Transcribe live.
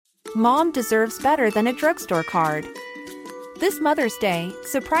Mom deserves better than a drugstore card. This Mother's Day,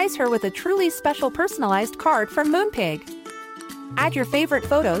 surprise her with a truly special personalized card from Moonpig. Add your favorite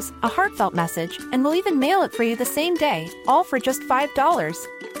photos, a heartfelt message, and we'll even mail it for you the same day, all for just $5.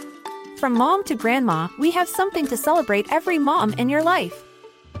 From mom to grandma, we have something to celebrate every mom in your life.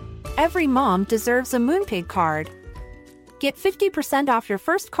 Every mom deserves a Moonpig card. Get 50% off your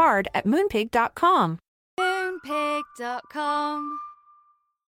first card at moonpig.com. Moonpig.com.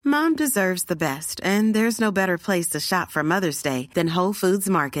 Mom deserves the best, and there's no better place to shop for Mother's Day than Whole Foods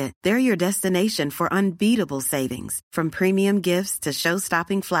Market. They're your destination for unbeatable savings, from premium gifts to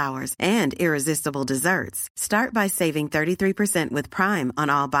show-stopping flowers and irresistible desserts. Start by saving 33% with Prime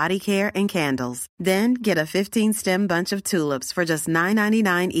on all body care and candles. Then get a 15-stem bunch of tulips for just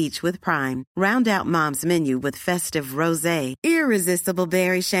 $9.99 each with Prime. Round out Mom's menu with festive rosé, irresistible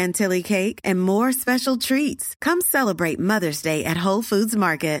berry chantilly cake, and more special treats. Come celebrate Mother's Day at Whole Foods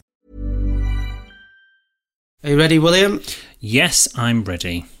Market. Are you ready, William? Yes, I'm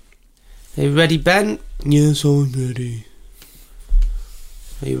ready. Are you ready, Ben? Yes, I'm ready.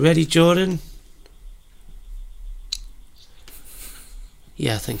 Are you ready, Jordan?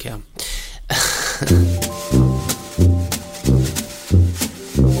 Yeah, I think I am.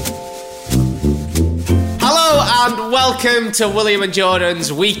 Hello and welcome to William and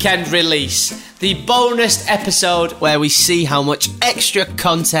Jordan's Weekend Release, the bonus episode where we see how much extra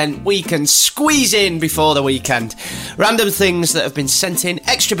content we can squeeze in before the weekend. Random things that have been sent in,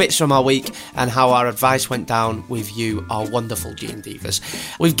 extra bits from our week, and how our advice went down with you, our wonderful Gene Divas.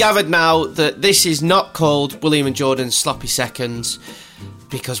 We've gathered now that this is not called William and Jordan's Sloppy Seconds,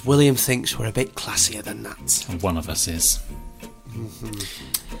 because William thinks we're a bit classier than that. One of us is. Mm-hmm.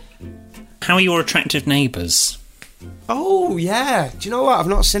 How are your attractive neighbours? Oh, yeah. Do you know what? I've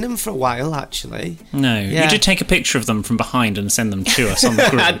not seen them for a while, actually. No. Yeah. You did take a picture of them from behind and send them to us on the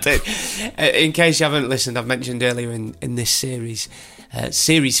group. I did. In case you haven't listened, I've mentioned earlier in this series,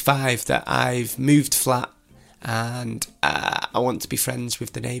 Series 5, that I've moved flat and I want to be friends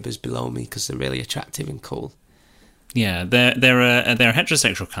with the neighbours below me because they're really attractive and cool. Yeah, they're a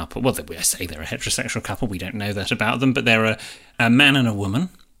heterosexual couple. Well, I say they're a heterosexual couple. We don't know that about them, but they're a man and a woman.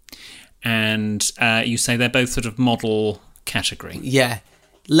 And you say they're both sort of model category. Yeah.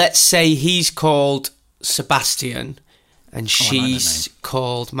 Let's say he's called Sebastian and she's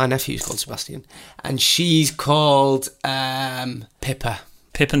called... My nephew's called Sebastian. And she's called Pippa.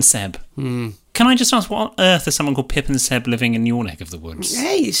 Pip and Seb. Mm. Can I just ask, what on earth is someone called Pip and Seb living in your neck of the woods?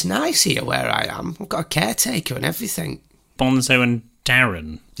 Hey, it's nice here where I am. I've got a caretaker and everything. Bonzo and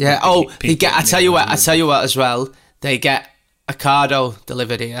Darren. Yeah. Oh, they get. I tell you what as well. They get Ocado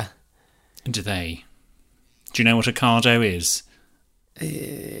delivered here. Do they? Do you know what Ocado is?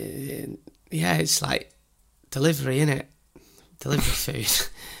 Yeah, it's like delivery, innit? Delivery food.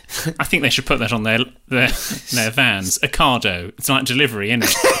 I think they should put that on their vans. Ocado. It's like delivery,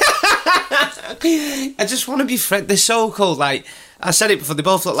 innit? I just want to be friends. They're so cool. Like, I said it before, they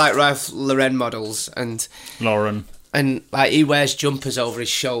both look like Ralph Lauren models. And Lauren. And like he wears jumpers over his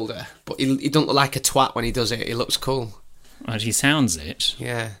shoulder, but he don't look like a twat when he does it. He looks cool. And he sounds it.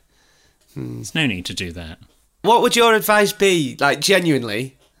 Yeah. There's no need to do that. What would your advice be? Like,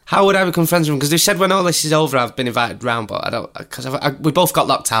 genuinely, how would I become friends with him? Because they said when all this is over, I've been invited round, but I don't. Because we both got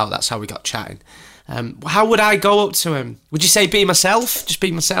locked out. That's how we got chatting. How would I go up to him? Would you say be myself? Just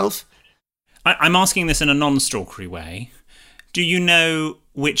be myself? I'm asking this in a non-stalkery way. Do you know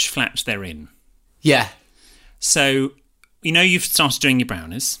which flat they're in? Yeah. So, you know you've started doing your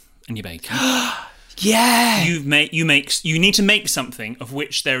brownies and your bacon. Yeah. You need to make something of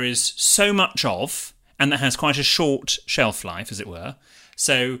which there is so much of, and that has quite a short shelf life, as it were.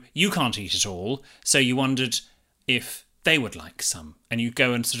 So you can't eat it all. So you wondered if they would like some, and you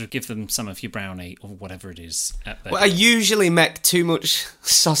go and sort of give them some of your brownie or whatever it is. Well, I usually make too much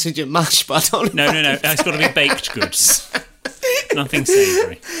sausage and mash, but I don't know. No. It's got to be baked goods. Nothing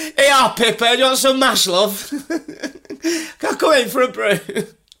savoury. Hey, Pippa, do you want some mash, love? Can I come in for a brew?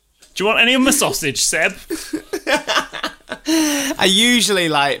 Do you want any of my sausage, Seb? I usually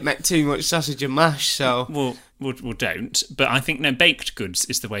make too much sausage and mash, so... Well, don't. But I think baked goods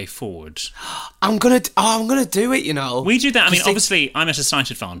is the way forward. I'm gonna do it. You know, we do that. I mean, obviously, I'm at a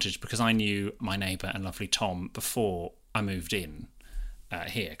slight advantage because I knew my neighbour and lovely Tom before I moved in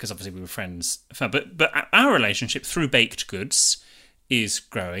here. Because obviously we were friends. But our relationship through baked goods is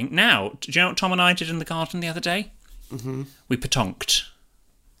growing. Now, do you know what Tom and I did in the garden the other day? Mm-hmm. We petonked.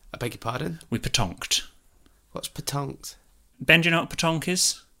 I beg your pardon? We petonked. What's petonked? Ben, do you know what petonk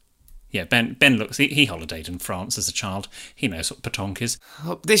is? Yeah, Ben looks... He holidayed in France as a child. He knows what petonk is.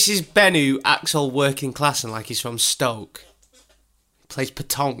 Oh, this is Ben who acts all working class and like he's from Stoke. plays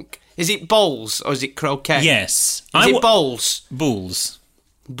petanque. Is it bowls or is it croquet? Yes. Is it bowls? Boules.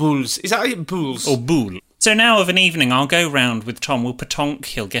 Boules. Is that it? Boules? Or boule. So now of an evening, I'll go round with Tom. We'll petanque,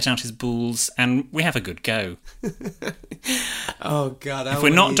 he'll get out his boules, and we have a good go. Oh, God. If we're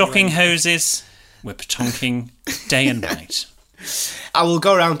not docking hoses, we're petanquing day and night. I will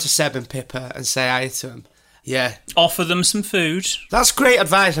go round to Seb and Pippa and say hi to them. Yeah. Offer them some food. That's great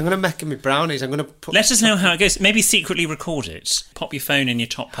advice. I'm going to make me brownies. I'm going to put... Let us know how it goes. Maybe secretly record it. Pop your phone in your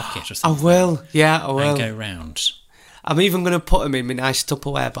top pocket or I something. will. Yeah, I will. And go round. I'm even going to put them in my nice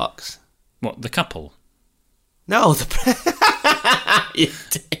Tupperware box. What, the couple? No, you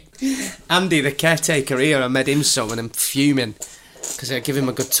dick. Andy, the caretaker here, I made him some and I'm fuming because I give him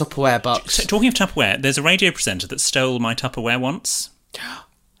a good Tupperware box. So, talking of Tupperware, there's a radio presenter that stole my Tupperware once.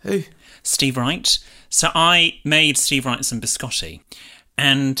 Who? Steve Wright. So I made Steve Wright some biscotti,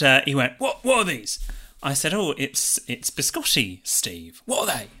 and he went, "What are these?" I said, "Oh, it's biscotti, Steve. What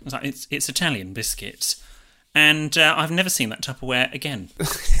are they?" I was like, "It's Italian biscuits," and I've never seen that Tupperware again.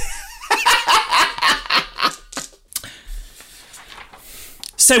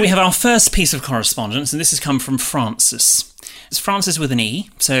 So we have our first piece of correspondence, and this has come from Francis. It's Francis with an E.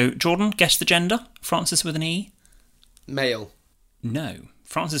 So, Jordan, guess the gender? Francis with an E? Male. No.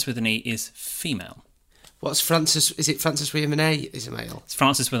 Francis with an E is female. What's Francis? Is it Francis with an A is a male? It's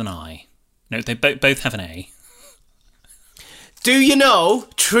Francis with an I. No, they both have an A. Do you know,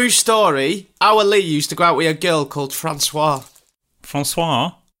 true story, our Lee used to go out with a girl called Francois.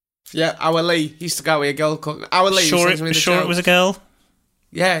 Francois? Yeah, our Lee used to go out with a girl called... Our Lee Sure it was a girl?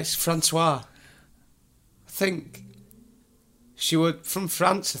 Yeah, it's Francois. I think she was from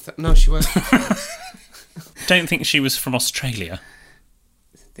France. No, she was. Don't think she was from Australia.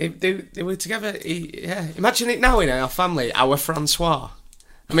 They were together. Yeah, imagine it now in our family. Our Francois.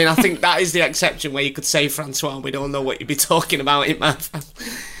 I mean, I think that is the exception where you could say Francois and we don't know what you'd be talking about in my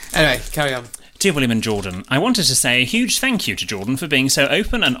family. Anyway, carry on. Dear William and Jordan, I wanted to say a huge thank you to Jordan for being so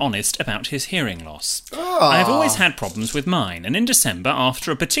open and honest about his hearing loss. I have always had problems with mine, and in December, after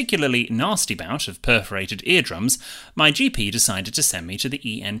a particularly nasty bout of perforated eardrums, my GP decided to send me to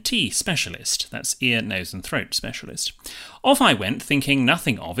the ENT specialist. That's ear, nose and throat specialist. Off I went, thinking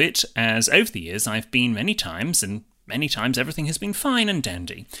nothing of it, as over the years I've been many times, and many times everything has been fine and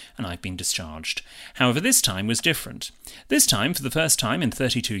dandy, and I've been discharged. However, this time was different. This time, for the first time in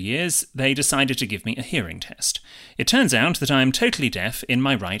 32 years, they decided to give me a hearing test. It turns out that I am totally deaf in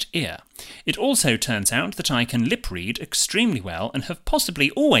my right ear. It also turns out that I can lip read extremely well and have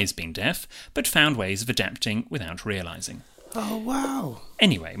possibly always been deaf, but found ways of adapting without realising. Oh, wow.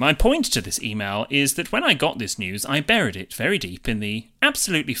 Anyway, my point to this email is that when I got this news, I buried it very deep in the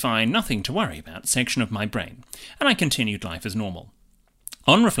absolutely fine, nothing to worry about section of my brain, and I continued life as normal.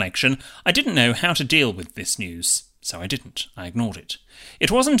 On reflection, I didn't know how to deal with this news, so I didn't. I ignored it. It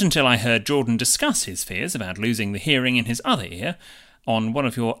wasn't until I heard Jordan discuss his fears about losing the hearing in his other ear on one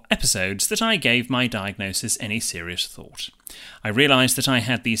of your episodes that I gave my diagnosis any serious thought. I realised that I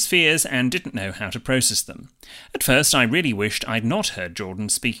had these fears and didn't know how to process them. At first, I really wished I'd not heard Jordan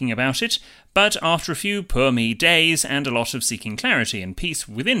speaking about it, but after a few poor me days and a lot of seeking clarity and peace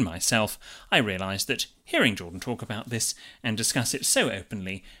within myself, I realised that hearing Jordan talk about this and discuss it so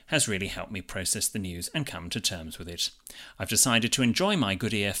openly has really helped me process the news and come to terms with it. I've decided to enjoy my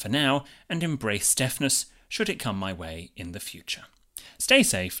good ear for now and embrace deafness should it come my way in the future. Stay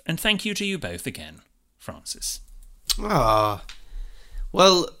safe, and thank you to you both again. Francis. Ah,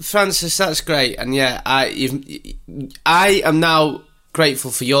 well, Francis, that's great, and yeah, I am now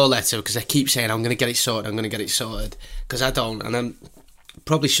grateful for your letter because I keep saying I'm going to get it sorted, because I don't, and I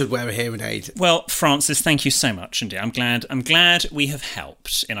probably should wear a hearing aid. Well, Francis, thank you so much indeed. I'm glad we have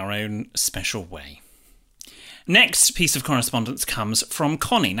helped in our own special way. Next piece of correspondence comes from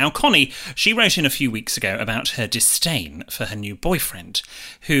Connie. Now, Connie, she wrote in a few weeks ago about her disdain for her new boyfriend,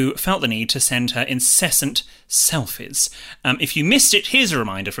 who felt the need to send her incessant selfies. If you missed it, here's a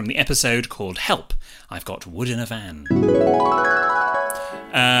reminder from the episode called Help, I've Got Wood in a Van.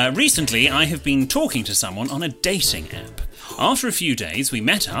 Recently, I have been talking to someone on a dating app. After a few days, we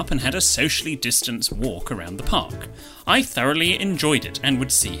met up and had a socially distanced walk around the park. I thoroughly enjoyed it and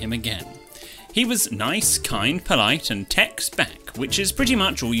would see him again. He was nice, kind, polite, and texts back, which is pretty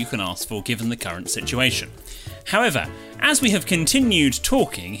much all you can ask for given the current situation. However, as we have continued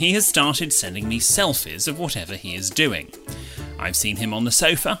talking, he has started sending me selfies of whatever he is doing. I've seen him on the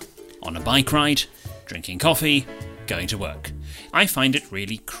sofa, on a bike ride, drinking coffee, going to work. I find it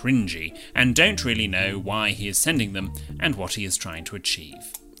really cringy, and don't really know why he is sending them and what he is trying to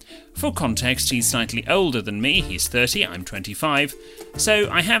achieve. For context, he's slightly older than me, he's 30, I'm 25, so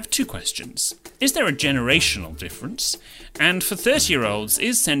I have two questions. Is there a generational difference? And for 30-year-olds,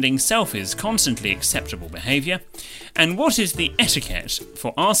 is sending selfies constantly acceptable behaviour? And what is the etiquette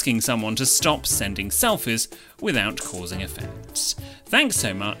for asking someone to stop sending selfies without causing offence? Thanks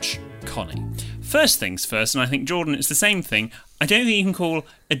so much, Connie. First things first, and I think, Jordan, it's the same thing. I don't think you can call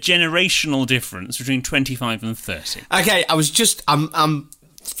a generational difference between 25 and 30. Okay, I'm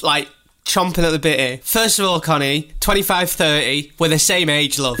like chomping at the bit here. First of all, Connie, 25, 30, we're the same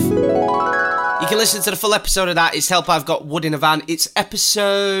age, love. You can listen to the full episode of that. It's Help I've Got Wood in a Van. It's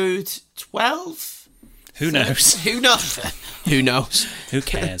episode 12? Who knows? Who knows? Who knows? Who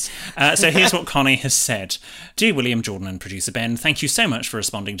cares? So here's what Connie has said. Dear William, Jordan and producer Ben, thank you so much for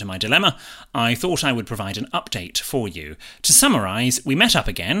responding to my dilemma. I thought I would provide an update for you. To summarise, we met up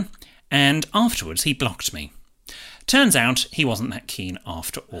again, and afterwards he blocked me. Turns out he wasn't that keen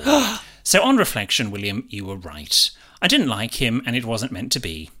after all. So on reflection, William, you were right. I didn't like him, and it wasn't meant to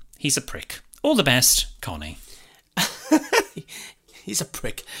be. He's a prick. All the best, Connie. He's a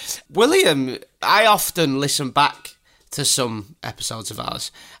prick. William, I often listen back to some episodes of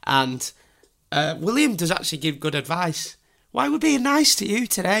ours, and William does actually give good advice. Why were we being nice to you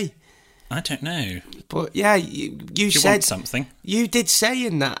today? I don't know. But yeah, you said want something. You did say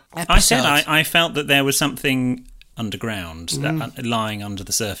in that episode. I said I felt that there was something underground, that, lying under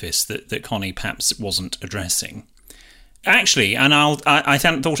the surface, that Connie perhaps wasn't addressing. Actually, and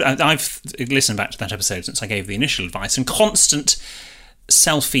I've listened back to that episode since I gave the initial advice, and constant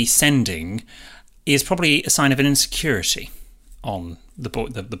selfie sending is probably a sign of an insecurity on the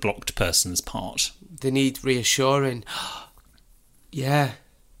blocked person's part. They need reassuring. Yeah.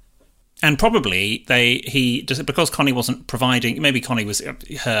 And probably because Connie wasn't providing, maybe Connie was,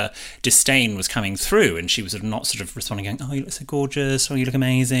 her disdain was coming through, and she was not sort of responding, going, "Oh, you look so gorgeous," or "You look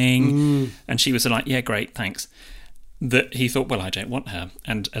amazing," and she was like, "Yeah, great, thanks." That he thought, well, I don't want her.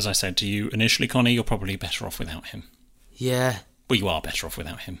 And as I said to you initially, Connie, you're probably better off without him. Yeah. Well, you are better off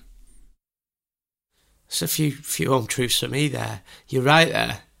without him. There's a few home truths for me there. You're right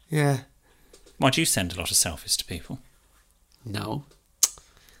there. Yeah. Why do you send a lot of selfies to people? No.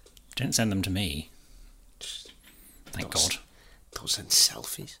 Don't send them to me. Thank God. Don't send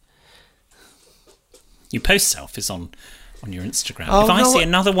selfies. You post selfies on your Instagram. Oh, if I see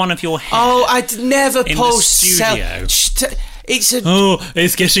another one of your hair... Oh, I'd never in post the studio.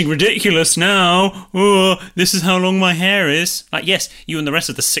 It's getting ridiculous now. Oh, this is how long my hair is. Like, yes, you and the rest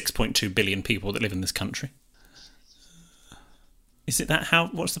of the 6.2 billion people that live in this country. Is it that how...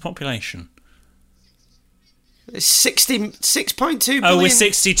 What's the population? 6.2 billion. Oh, we're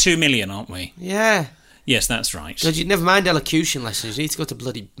 62 million, aren't we? Yeah. Yes, that's right. God, you never mind elocution lessons. You need to go to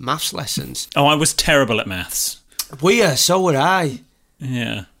bloody maths lessons. Oh, I was terrible at maths. So were I.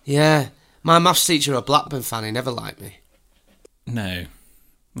 Yeah. Yeah. My maths teacher, a Blackburn fan, he never liked me. No.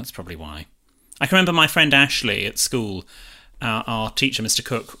 That's probably why. I can remember my friend Ashley at school, our teacher, Mr.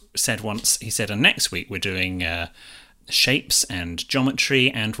 Cook, said once, he said, and next week we're doing shapes and geometry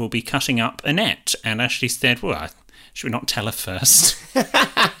and we'll be cutting up a net. And Ashley said, well, should we not tell her first?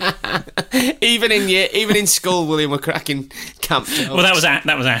 Even in school, William were cracking camp jokes. Well, that was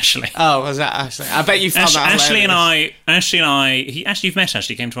Ashley. Oh, was that Ashley? I bet you found that Ashley and I. You've met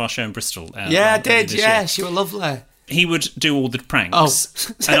Ashley. Came to our show in Bristol. Yeah, I did. Yeah, she was lovely. He would do all the pranks.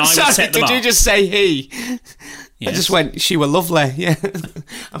 Oh, and I would set them did up. you just say he? Yes. I just went, she were lovely. Yeah,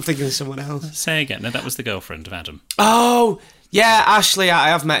 I'm thinking of someone else. Say again. No, that was the girlfriend of Adam. Oh, yeah, Ashley. I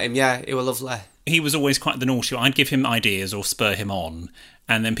have met him. Yeah, he were lovely. He was always quite the naughty one. I'd give him ideas or spur him on,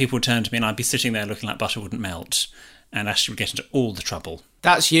 and then people would turn to me and I'd be sitting there looking like butter wouldn't melt, and Ashley would get into all the trouble.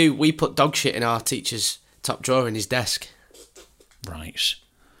 That's you. We put dog shit in our teacher's top drawer in his desk. Right.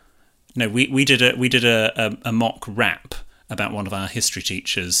 No, we did a mock rap about one of our history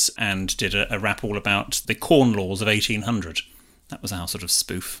teachers and did a rap all about the Corn Laws of 1800. That was our sort of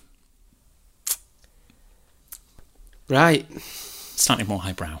spoof. Right. Slightly more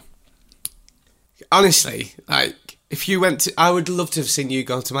highbrow. Honestly, like, if you went to... I would love to have seen you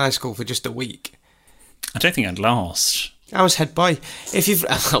go to my school for just a week. I don't think I'd last. I was head boy. If you've...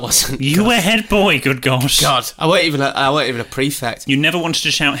 I wasn't. You were head boy, good God. God, I weren't even a prefect. You never wanted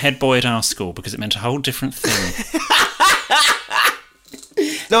to shout head boy at our school because it meant a whole different thing.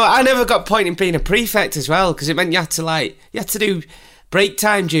 No, I never got point in being a prefect as well, because it meant you had to do break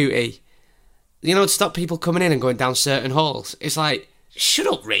time duty. You know, to stop people coming in and going down certain halls. It's like, shut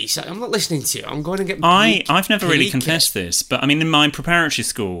up, Reese. I'm not listening to you. I'm going to get... I've never really confessed this, but I mean, in my preparatory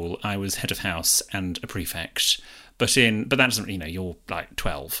school, I was head of house and a prefect. But that doesn't, you're like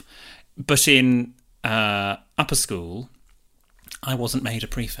 12. But in upper school, I wasn't made a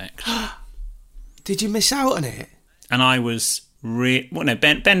prefect. Did you miss out on it? And I was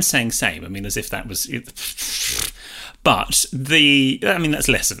Ben's saying same. I mean, as if that was... But that's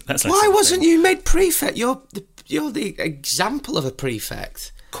less. That's less. Why wasn't you made prefect? You're the example of a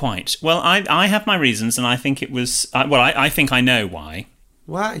prefect. Quite. Well, I have my reasons, and I think it was... I think I know why.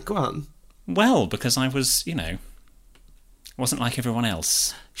 Why? Go on. Well, because I was, wasn't like everyone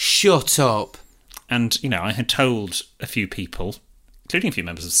else. Shut up. And, I had told a few people, including a few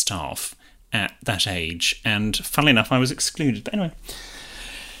members of staff, at that age, and funnily enough, I was excluded. But anyway.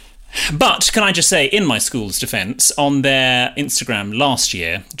 But, can I just say, in my school's defence, on their Instagram last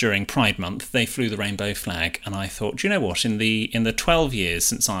year, during Pride Month, they flew the rainbow flag, and I thought, do you know what, in the 12 years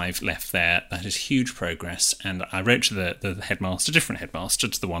since I've left there, that is huge progress, and I wrote to the headmaster, different headmaster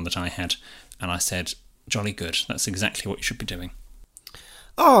to the one that I had, and I said, jolly good, that's exactly what you should be doing.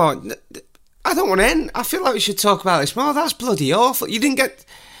 Oh, I don't want to end. I feel like we should talk about this more. That's bloody awful. You didn't get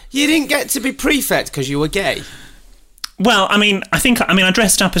to be prefect because you were gay. Well, I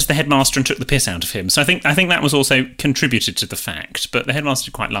dressed up as the headmaster and took the piss out of him. So I think that was also contributed to the fact. But the headmaster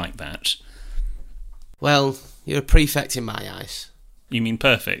quite liked that. Well, you're a prefect in my eyes. You mean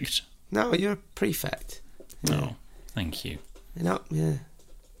perfect? No, you're a prefect. Yeah. Oh, thank you. Yeah.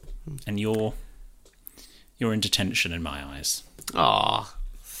 And you're in detention in my eyes. Oh,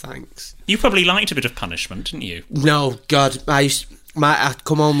 thanks. You probably liked a bit of punishment, didn't you? No, God, I'd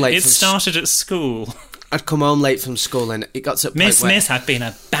come home late. It started at school. I'd come home late from school and it got to a point Miss, I've been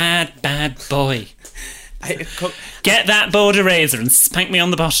a bad boy. Get that board eraser and spank me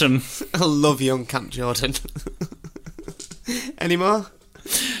on the bottom. I love young Camp Jordan. Any more?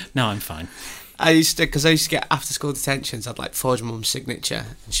 No, I'm fine. I used to get after school detentions. I'd forge mum's signature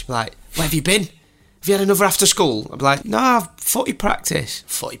and she'd be like, where have you been? Have you had another after school? I'd be like, no, I've footy practice.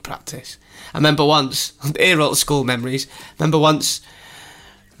 I remember once, ear school memories,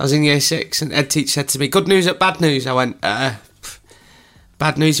 I was in year 6 and Ed teacher said to me, good news or bad news? I went, bad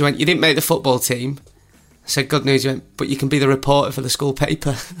news. He went, you didn't make the football team. I said, good news. He went, but you can be the reporter for the school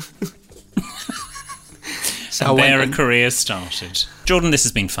paper. So a career started. Jordan, this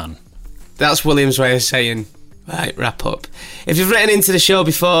has been fun. That's William's way of saying, right, wrap up. If you've written into the show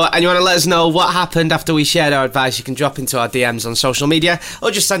before and you want to let us know what happened after we shared our advice, you can drop into our DMs on social media or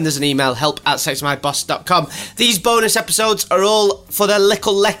just send us an email, help@sexmyboss.com. These bonus episodes are all for the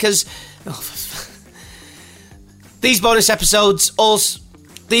little leckers. These bonus episodes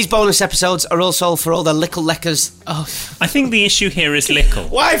are also for all the little leckers. Oh. I think the issue here is lickle.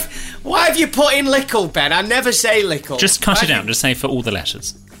 Why have you put in lickle, Ben? I never say lickle. Just cut it out. Just say for all the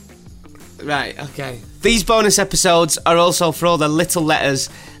letters. Right, okay. These bonus episodes are also for all the little letters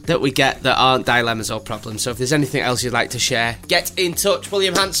that we get that aren't dilemmas or problems. So if there's anything else you'd like to share, get in touch.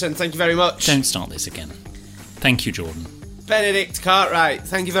 William Hanson, thank you very much. Don't start this again. Thank you, Jordan. Benedict Cartwright,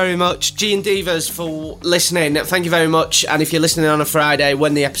 thank you very much. G and Divas for listening, thank you very much. And if you're listening on a Friday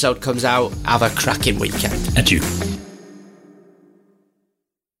when the episode comes out, have a cracking weekend. Adieu.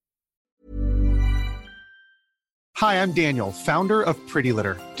 Hi, I'm Daniel, founder of Pretty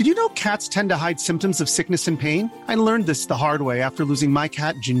Litter. Did you know cats tend to hide symptoms of sickness and pain? I learned this the hard way after losing my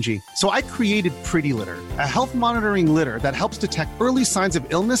cat, Gingy. So I created Pretty Litter, a health monitoring litter that helps detect early signs of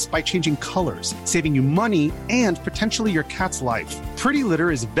illness by changing colors, saving you money and potentially your cat's life. Pretty Litter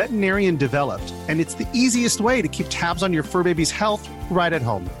is veterinarian developed, and it's the easiest way to keep tabs on your fur baby's health right at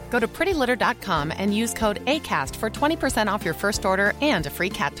home. Go to prettylitter.com and use code ACAST for 20% off your first order and a free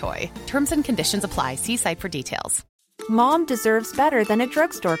cat toy. Terms and conditions apply. See site for details. Mom deserves better than a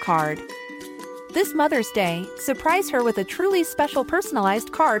drugstore card. This Mother's Day, surprise her with a truly special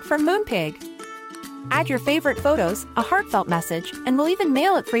personalized card from Moonpig. Add your favorite photos, a heartfelt message, and we'll even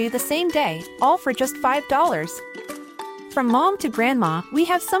mail it for you the same day, all for just $5. From mom to grandma, we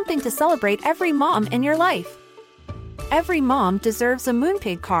have something to celebrate every mom in your life. Every mom deserves a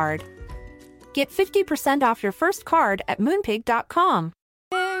Moonpig card. Get 50% off your first card at moonpig.com.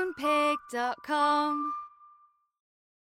 Moonpig.com